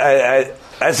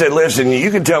 I said, listen, you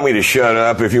can tell me to shut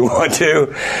up if you want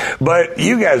to, but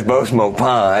you guys both smoke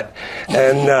pot,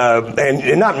 and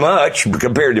not much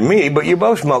compared to me, but you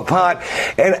both smoke pot,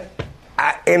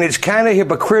 and it's kind of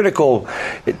hypocritical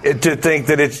to think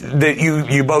that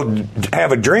you both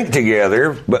have a drink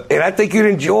together, and I think you'd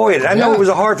enjoy it. I know it was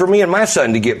hard for me and my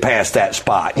son to get past that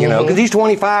spot, because he's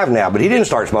 25 now, but he didn't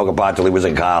start smoking pot till he was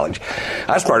in college.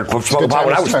 I started smoking pot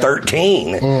when I was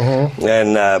 13,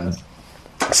 and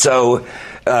so.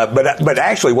 But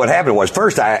actually, what happened was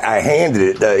first I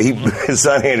handed it. His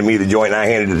son handed me the joint, and I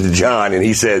handed it to John, and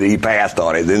he said he passed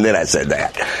on it. And then I said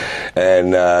that,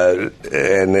 and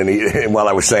then while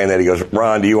I was saying that, he goes,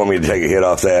 "Ron, do you want me to take a hit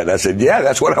off that?" And I said, "Yeah,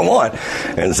 that's what I want."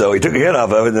 And so he took a hit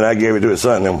off of it, and then I gave it to his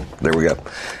son. And there we go.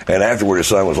 And afterward, his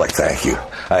son was like, "Thank you.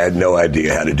 I had no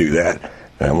idea how to do that."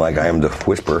 And I'm like, I am the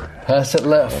whisperer. Pass it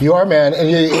left. You are, man. And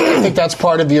I think that's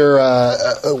part of your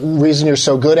reason you're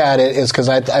so good at it is because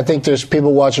I think there's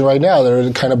people watching right now that are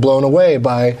kind of blown away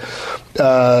by,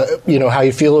 how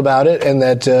you feel about it and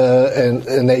that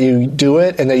and that you do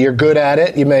it and that you're good at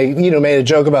it. You made a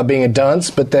joke about being a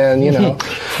dunce, but then,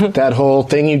 that whole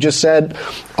thing you just said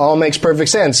all makes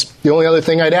perfect sense. The only other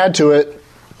thing I'd add to it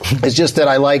is just that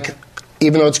I like...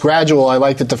 Even though it's gradual, I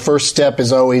like that the first step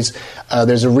is always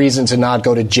there's a reason to not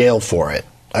go to jail for it.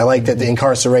 I like that the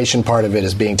incarceration part of it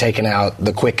is being taken out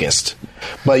the quickest.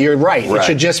 But you're right. It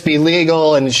should just be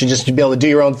legal, and it should just be able to do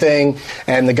your own thing,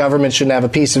 and the government shouldn't have a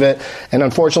piece of it. And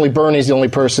unfortunately, Bernie's the only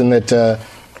person that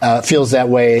feels that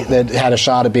way, that had a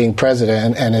shot at being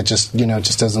president, and it just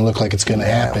doesn't look like it's going to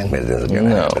happen. It isn't going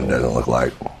to happen. It doesn't look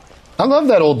like. I love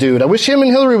that old dude. I wish him and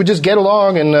Hillary would just get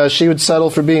along, and she would settle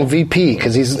for being VP,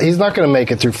 because he's not going to make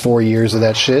it through 4 years of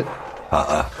that shit.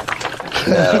 No.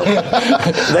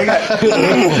 They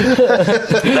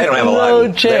don't have a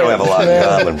lot. They don't have a lot in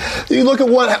common. You look at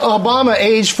what Obama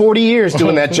aged 40 years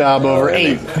doing that job over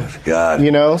 8.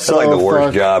 God, so like the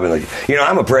worst job.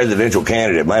 I'm a presidential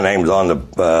candidate. My name's on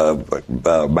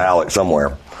the ballot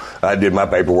somewhere. I did my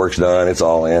paperwork's done. It's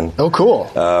all in. Oh,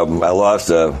 cool. I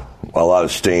lost a lot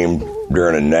of steam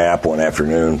during a nap one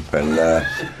afternoon, and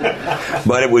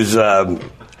but it was.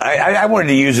 I wanted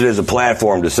to use it as a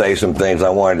platform to say some things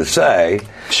I wanted to say.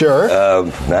 Sure.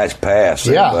 Nice pass.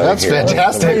 Yeah, that's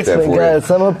fantastic. Guys,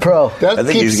 I'm a pro. I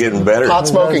think he's getting better. Hot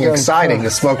smoking exciting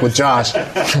to smoke with Josh.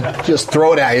 Just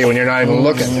throw it at you when you're not even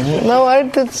looking. No, I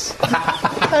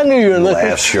knew you were looking.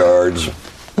 Glass shards.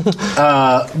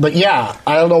 But yeah,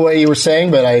 I don't know what you were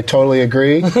saying, but I totally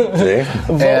agree. See?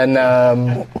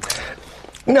 And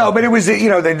no, but it was, they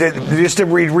did just to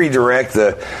redirect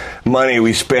the money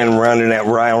we spend rounding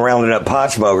up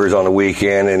pot smokers on the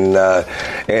weekend, and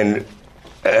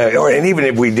even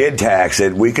if we did tax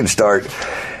it, we could start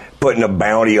putting a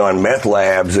bounty on meth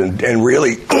labs and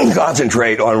really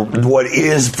concentrate on what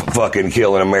is fucking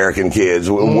killing American kids,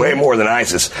 way more than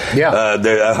ISIS. Yeah.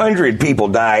 100 people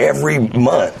die every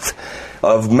month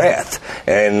of meth,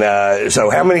 and so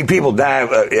how many people die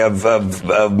of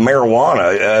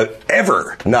marijuana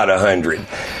ever? Not 100.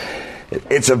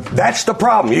 That's the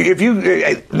problem.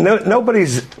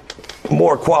 Nobody's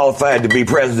more qualified to be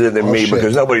president than me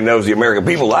because nobody knows the American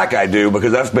people like I do,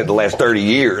 because I've spent the last 30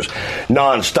 years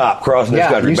nonstop crossing this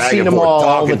country, back and forth,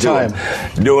 talking to them,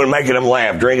 making them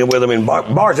laugh, drinking with them in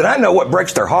bars, and I know what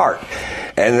breaks their heart.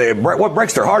 And what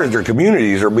breaks their heart is their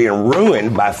communities are being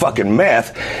ruined by fucking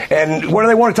meth. And what do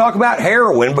they want to talk about?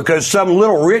 Heroin, because some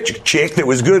little rich chick that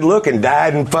was good looking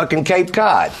died in fucking Cape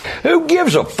Cod. Who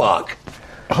gives a fuck?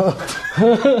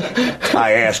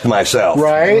 I asked myself.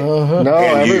 Right? No,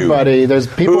 everybody. There's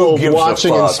people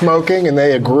watching and smoking, and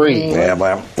they agree. Yeah,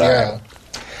 well,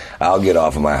 I'll get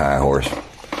off of my high horse.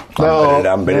 No,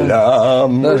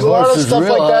 there's a lot of stuff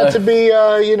like that to be,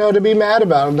 to be mad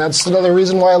about, and that's another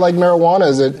reason why I like marijuana.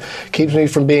 Is it keeps me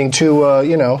from being too,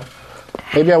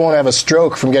 maybe I won't have a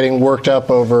stroke from getting worked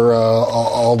up over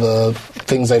all the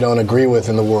things I don't agree with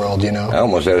in the world. I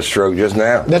almost had a stroke just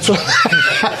now. That's what.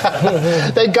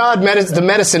 Thank God, the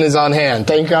medicine is on hand.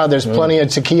 Thank God, there's plenty of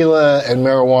tequila and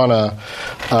marijuana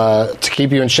to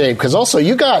keep you in shape. Because also,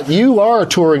 you are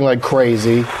touring like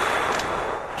crazy.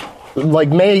 Like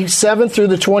May 7th through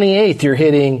the 28th, you're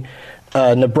hitting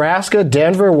Nebraska,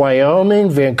 Denver, Wyoming,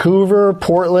 Vancouver,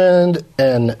 Portland,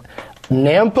 and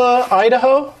Nampa,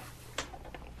 Idaho.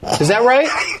 Is that right?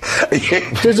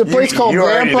 There's a place called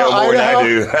Nampa,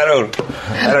 Idaho.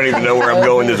 I don't even know where I'm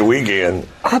going this weekend.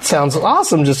 That sounds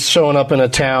awesome. Just showing up in a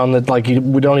town that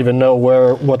we don't even know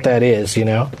what that is.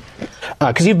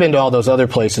 Because you've been to all those other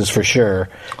places for sure.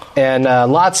 And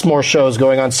lots more shows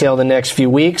going on sale the next few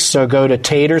weeks, so go to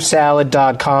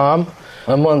tatersalad.com.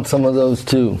 I'm on some of those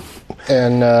too.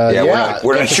 And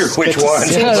we're not sure which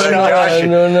ones. But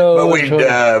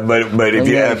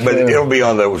it'll be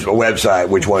on the website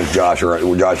which ones Josh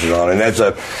is on, and that's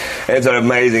an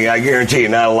amazing. I guarantee you,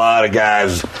 not a lot of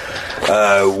guys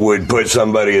would put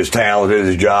somebody as talented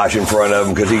as Josh in front of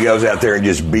him, because he goes out there and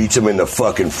just beats them in the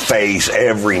fucking face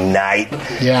every night.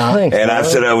 Yeah, and I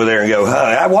sit over there and go,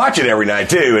 I watch it every night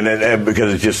too, and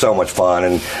because it's just so much fun,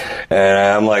 and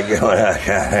I'm like,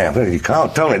 you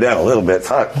can't tone it down a little bit,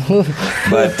 fuck.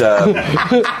 But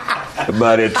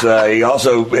it's he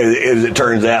also, as it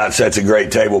turns out, sets a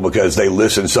great table because they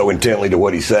listen so intently to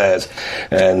what he says,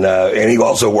 and he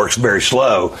also works very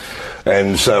slow.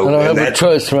 And so I don't have a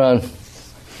choice, Ron.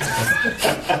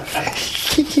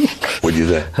 What'd you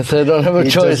say? I said I don't have a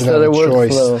choice that I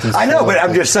work slow. I know, but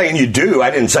I'm just saying you do. I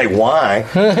didn't say why.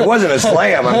 It wasn't a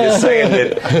slam. I'm just saying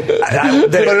that.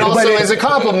 But it also is a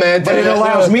compliment. But it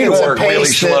allows me to work really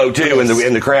slow too,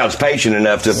 and the crowd's patient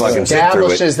enough to fucking sit through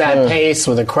it. Establishes that pace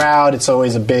with a crowd. It's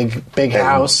always a big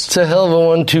house. It's a hell of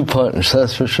a 1-2 punch,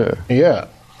 that's for sure. Yeah.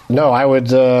 No, I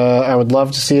would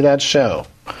love to see that show.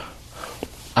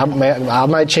 I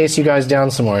might chase you guys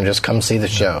down somewhere and just come see the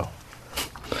show.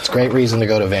 It's a great reason to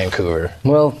go to Vancouver.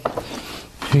 Well,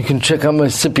 you can check out my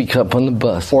sippy cup on the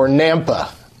bus. Or Nampa.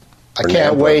 I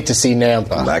can't wait to see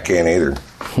Nampa. I can't either.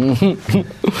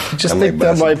 Just think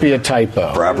that might be a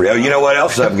typo. Property. Oh, you know what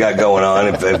else I've got going on,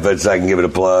 if I can give it a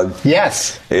plug?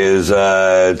 Yes. It's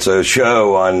a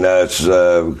show on it's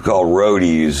called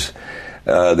Roadies.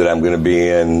 That I'm going to be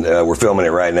in. We're filming it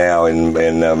right now in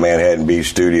Manhattan Beach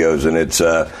Studios, and it's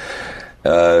a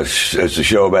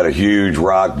show about a huge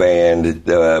rock band,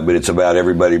 but it's about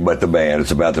everybody but the band.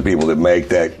 It's about the people that make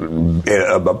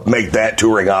that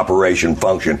touring operation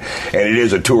function, and it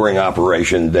is a touring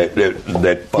operation that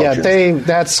functions.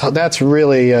 Yeah, that's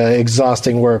really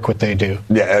exhausting work what they do.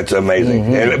 Yeah, it's amazing.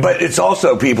 Mm-hmm. But it's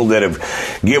also people that have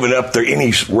given up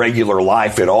any regular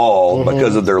life at all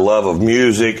because of their love of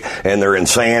music and their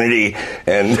insanity,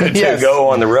 and to go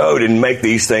on the road and make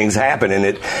these things happen.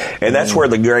 And that's where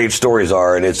the great stories always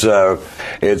are, and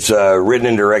it's written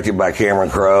and directed by Cameron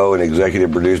Crowe and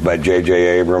executive produced by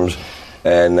J.J. Abrams.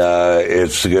 And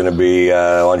it's going to be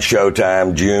on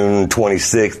Showtime June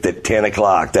 26th at 10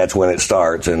 o'clock. That's when it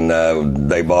starts. And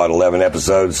they bought 11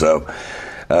 episodes, so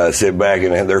sit back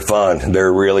and they're fun.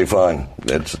 They're really fun.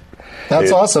 That's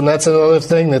awesome. That's another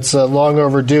thing that's long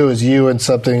overdue is you and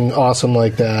something awesome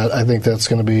like that. I think that's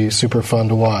going to be super fun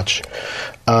to watch.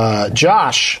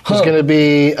 Josh is going to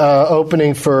be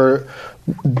opening for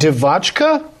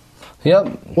Devachka? Yep.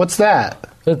 What's that?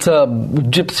 It's a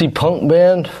gypsy punk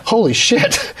band. Holy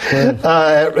shit.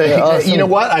 Awesome. You know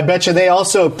what? I bet you they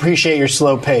also appreciate your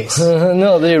slow pace.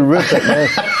 No, they rip it,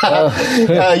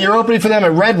 man. You're opening for them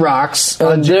at Red Rocks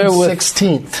on June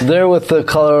 16th. They're with the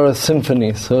Colorado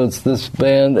Symphony, so it's this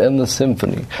band and the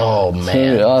symphony. Oh, man. It's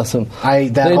gonna be awesome.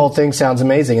 That whole thing sounds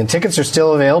amazing. And tickets are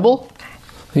still available?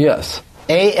 Yes.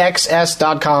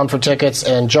 AXS.com for tickets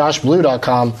and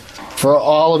JoshBlue.com for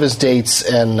all of his dates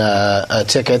and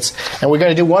tickets. And we're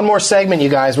going to do one more segment, you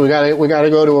guys. We got to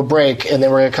go to a break, and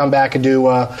then we're going to come back and do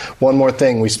one more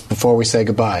thing before we say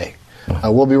goodbye.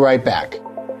 We'll be right back.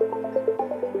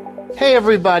 Hey,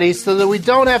 everybody. So that we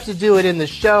don't have to do it in the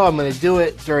show, I'm going to do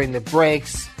it during the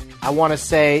breaks. I want to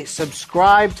say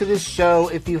subscribe to this show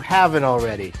if you haven't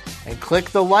already, and click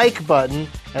the like button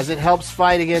as it helps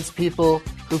fight against people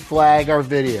who flag our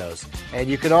videos. And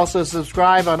you can also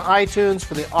subscribe on iTunes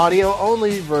for the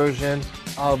audio-only version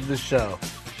of the show.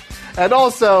 And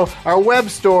also, our web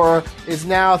store is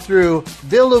now through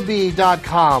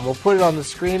Billuby.com. We'll put it on the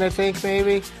screen, I think,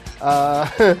 maybe.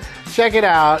 Check it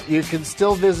out. You can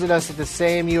still visit us at the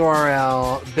same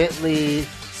URL,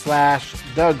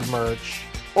 bit.ly/DougMerch.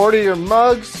 Order your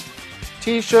mugs,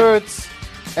 t-shirts,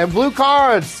 and blue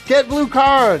cards. Get blue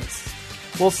cards.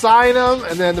 We'll sign them,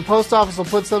 and then the post office will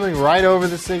put something right over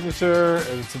the signature,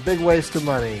 and it's a big waste of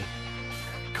money.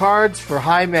 Cards for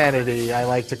Hymanity, I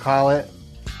like to call it.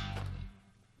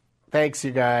 Thanks,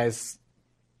 you guys,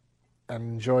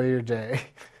 and enjoy your day.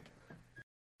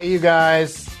 Hey, you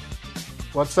guys.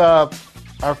 What's up?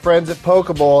 Our friends at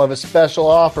Pokeball have a special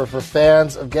offer for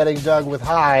fans of Getting Doug with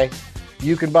High.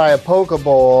 You can buy a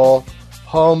Pokeball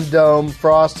home dome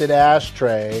frosted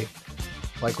ashtray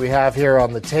like we have here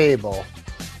on the table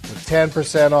with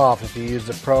 10% off if you use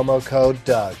the promo code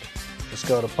Doug. Just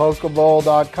go to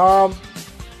Pokeball.com,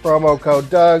 promo code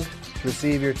Doug to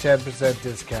receive your 10%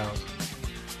 discount.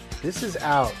 This is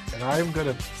out, and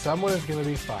someone is gonna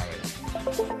be fired.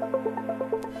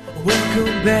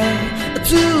 Welcome back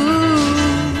to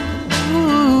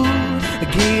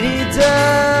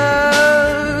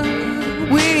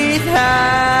GettingDoug with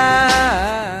High.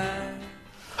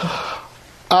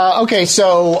 Okay,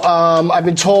 so I've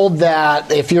been told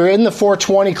that if you're in the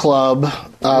 420 Club,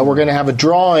 we're going to have a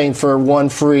drawing for one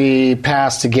free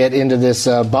pass to get into this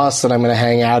bus that I'm going to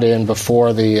hang out in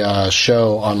before the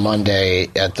show on Monday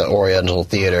at the Oriental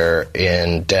Theater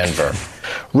in Denver.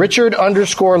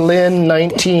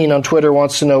 Richard_Lynn19 on Twitter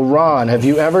wants to know, Ron, have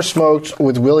you ever smoked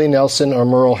with Willie Nelson or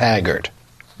Merle Haggard?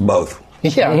 Both.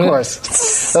 Yeah, of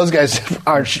course. Those guys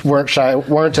weren't shy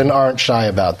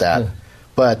about that.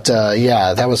 But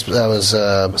yeah, that was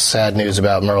sad news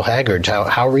about Merle Haggard.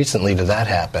 How recently did that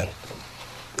happen?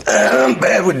 I'm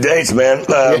bad with dates, man.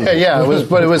 It was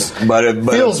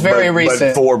feels very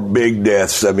recent. But 4 big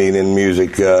deaths. I mean, in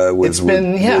music, with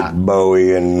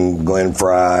Bowie and Glenn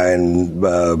Frey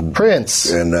and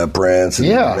Prince and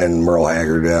Merle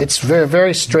Haggard. Yeah. It's very,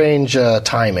 very strange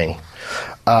timing.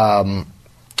 But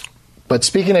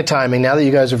speaking of timing, now that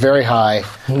you guys are very high,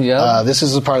 this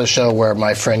is the part of the show where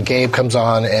my friend Gabe comes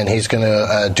on and he's going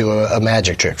to do a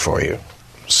magic trick for you.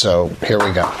 So here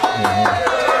we go.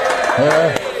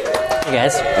 Hey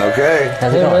guys. Okay.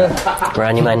 How's it going?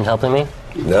 Ron, you mind helping me?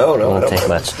 No, It won't take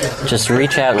much. Just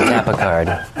reach out and tap a card.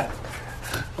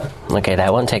 Okay,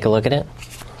 that one. Take a look at it.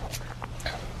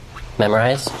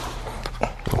 Memorize.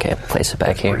 Okay, place it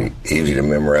back here. Pretty easy to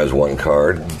memorize one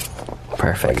card.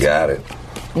 Perfect. I got it.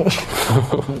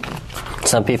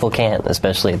 Some people can't,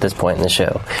 especially at this point in the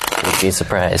show. You'd be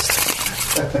surprised.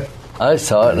 I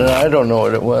saw it, and I don't know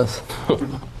what it was.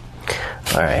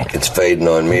 All right. It's fading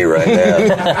on me right now.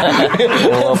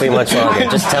 It won't be much longer.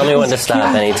 Just tell me when to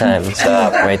stop anytime.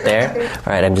 Stop. Right there.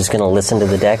 All right, I'm just going to listen to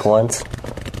the deck once.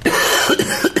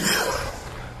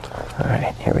 All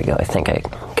right, here we go. I think I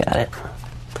got it.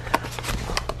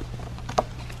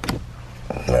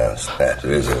 That's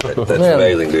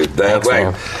amazing, dude. Thanks,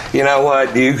 man. You know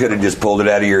what? You could have just pulled it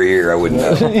out of your ear. I wouldn't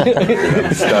know.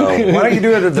 Stoned. Why don't you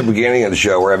do it at the beginning of the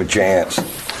show where I have a chance?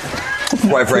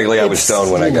 Quite frankly, I was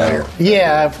stoned when I got here.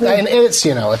 Yeah, and it's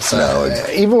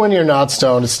even when you're not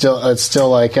stoned, it's still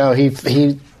like, oh,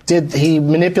 he he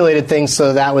manipulated things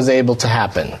so that was able to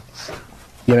happen.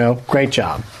 You know, great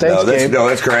job. Thanks, Gabe.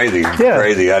 That's crazy.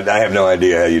 Crazy. I have no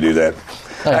idea how you do that.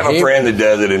 I have a friend that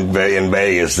does it in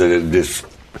Vegas that it just,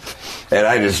 and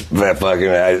I just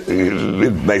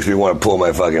it makes me want to pull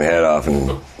my fucking head off,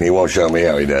 and he won't show me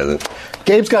how he does it.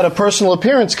 Gabe's got a personal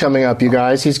appearance coming up, you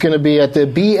guys. He's going to be at the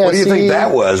BSE. What do you think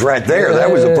that was right there?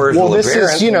 That was a personal appearance. Well,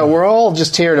 this is, we're all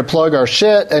just here to plug our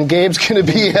shit, and Gabe's going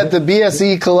to be at the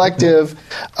BSE Collective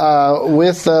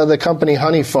with the company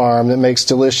Honey Farm that makes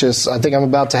delicious. I think I'm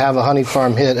about to have a Honey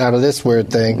Farm hit out of this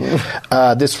weird thing.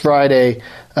 This Friday,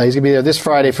 he's going to be there this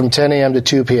Friday from 10 a.m. to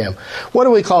 2 p.m. What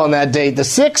are we calling that date? The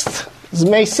 6th? Is it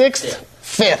May 6th?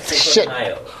 5th. Shit.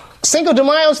 Cinco de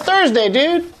Mayo's Thursday,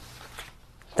 dude.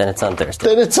 Then it's on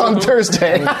Thursday.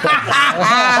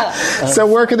 So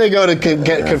where can they go to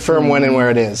confirm when and where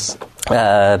it is?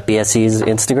 BSE's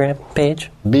Instagram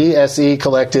page. BSE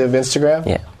Collective Instagram?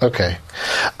 Yeah. Okay.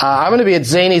 I'm going to be at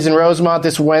Zany's in Rosemont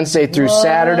this Wednesday through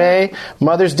Saturday.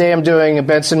 Mother's Day, I'm doing a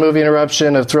Benson movie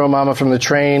interruption of Throw Mama from the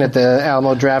Train at the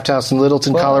Alamo Draft House in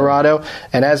Littleton, Colorado.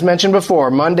 And as mentioned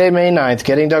before, Monday, May 9th,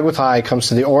 Getting Doug with High comes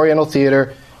to the Oriental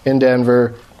Theater in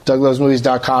Denver.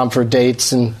 DougLovesMovies.com for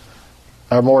dates and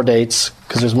more dates,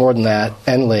 because there's more than that,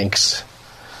 and links.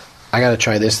 I got to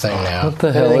try this thing now. What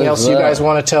the hell Anything is else that? You guys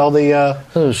want to tell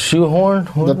the shoehorn?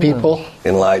 the people?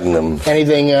 Enlighten them.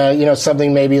 Anything,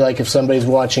 something maybe like if somebody's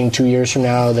watching 2 years from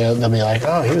now, they'll be like,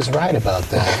 oh, he was right about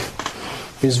that.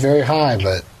 He was very high,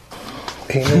 but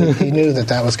he knew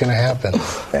that was going to happen.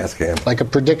 Ask him. Like a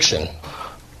prediction.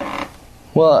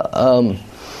 Well,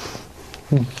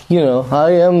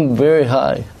 I am very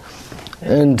high.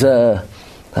 And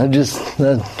I just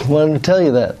wanted to tell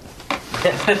you that.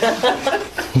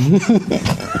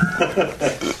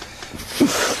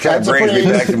 That brings me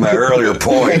back to my earlier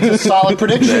point. It's a solid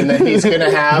prediction that he's going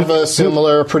to have a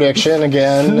similar prediction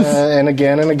again and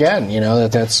again and again.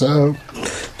 That's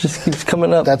just keeps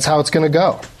coming up. That's how it's going to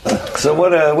go. So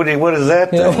what is that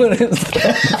thing? Yeah, what is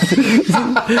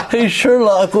that? Hey,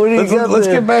 Sherlock, what do you got Let's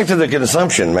there? get back to the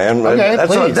consumption, man. Okay,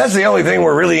 please. That's the only thing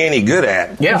we're really any good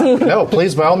at. Yeah. No,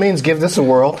 please, by all means, give this a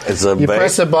whirl. You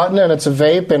press a button, and it's a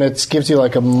vape, and it gives you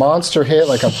like a monster hit,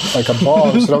 like a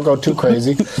bong, so don't go too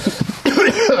crazy.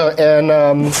 And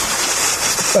I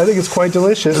think it's quite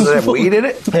delicious. Does it have weed in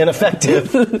it? And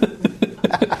effective.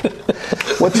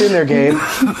 What's in there, Gabe?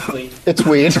 Weed. It's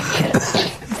weed.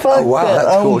 Oh, wow,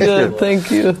 that's cool. I'm good, thank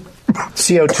you.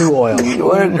 CO2 oil. You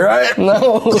want to try it?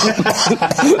 No.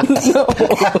 No.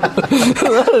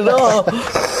 Not at all.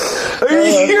 Are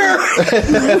you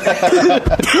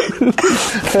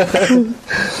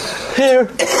Here.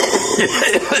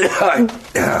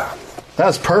 That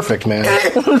was perfect, man.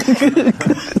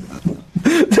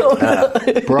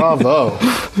 Bravo.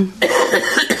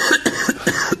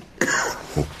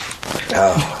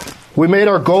 We made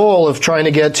our goal of trying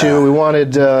to get to, we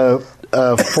wanted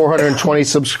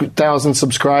 420,000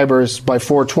 subscribers by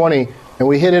 420, and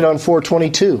we hit it on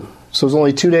 422. So it was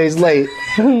only 2 days late.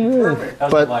 Perfect. That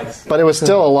was for likes. But it was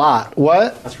still a lot.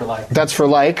 What? That's for likes. That's for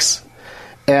likes.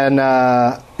 And,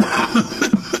 oh,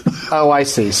 I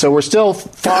see. So we're still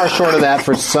far short of that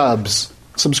for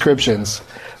subscriptions,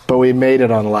 but we made it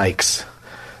on likes.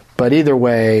 But either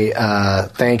way,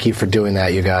 thank you for doing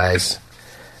that, you guys.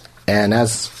 And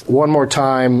as one more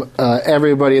time,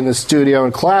 everybody in the studio,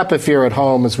 and clap if you're at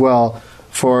home as well,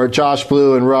 for Josh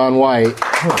Blue and Ron White.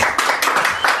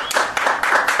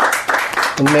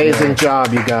 Amazing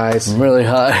job, you guys. I'm really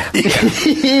high.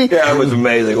 Yeah, it was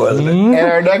amazing, wasn't it? And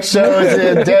our next show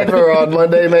is in Denver on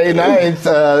Monday, May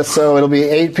 9th. So it'll be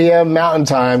 8 p.m. Mountain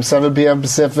Time, 7 p.m.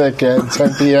 Pacific, and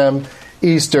 10 p.m.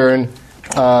 Eastern.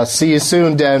 See you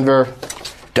soon, Denver.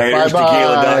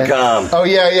 TatorsTequila.com. Oh,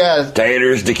 yeah.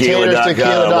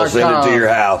 TatorsTequila.com. We'll send it to your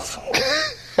house.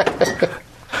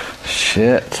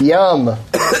 Shit. Yum.